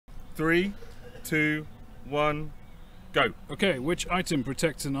3, 2, 1, go. Okay, which item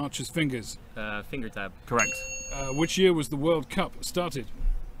protects an archer's fingers? Finger tab. Correct. Which year was the World Cup started?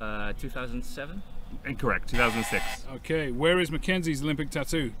 2007. Incorrect. 2006. Okay, where is Mackenzie's Olympic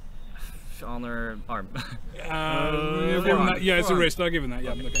tattoo? On her arm. Yeah, it's a wrist. I'll give him that.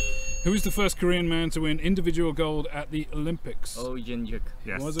 Yeah. Okay. Who is the first Korean man to win individual gold at the Olympics? Oh Jin-hyuk.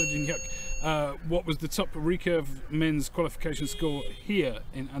 Yes. Was it Jin Hyuk? What was the top recurve men's qualification score here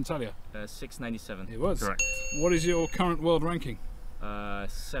in Antalya? 697. It was. Correct. What is your current world ranking?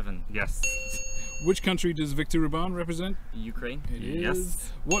 7. Yes. Which country does Victor Ruban represent? Ukraine. It is.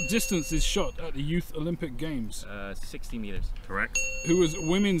 Yes. What distance is shot at the Youth Olympic Games? 60 meters. Correct. Who was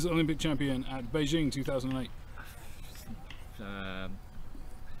women's Olympic champion at Beijing 2008?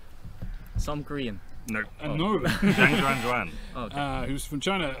 Some Korean. No. No. Zhang Juan. Oh, okay. Who's from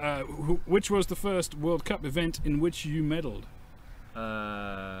China? Which was the first World Cup event in which you medaled?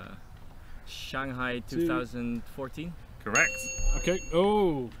 Shanghai 2014. Correct. Okay.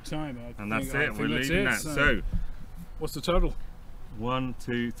 Oh, time. And that's it. We're leaving that. So, what's the total? 1,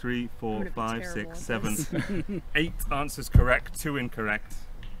 2, 3, 4, gonna be 5, terrible 6, at 7, 8 answers correct, 2 incorrect.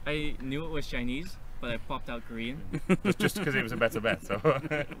 I knew it was Chinese, but I popped out Korean. Just because it was a better bet. So.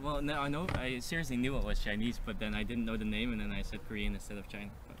 Well, no, I know. I seriously knew it was Chinese, but then I didn't know the name, and then I said Korean instead of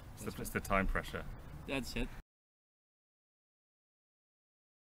China. But It's the time pressure. that's it.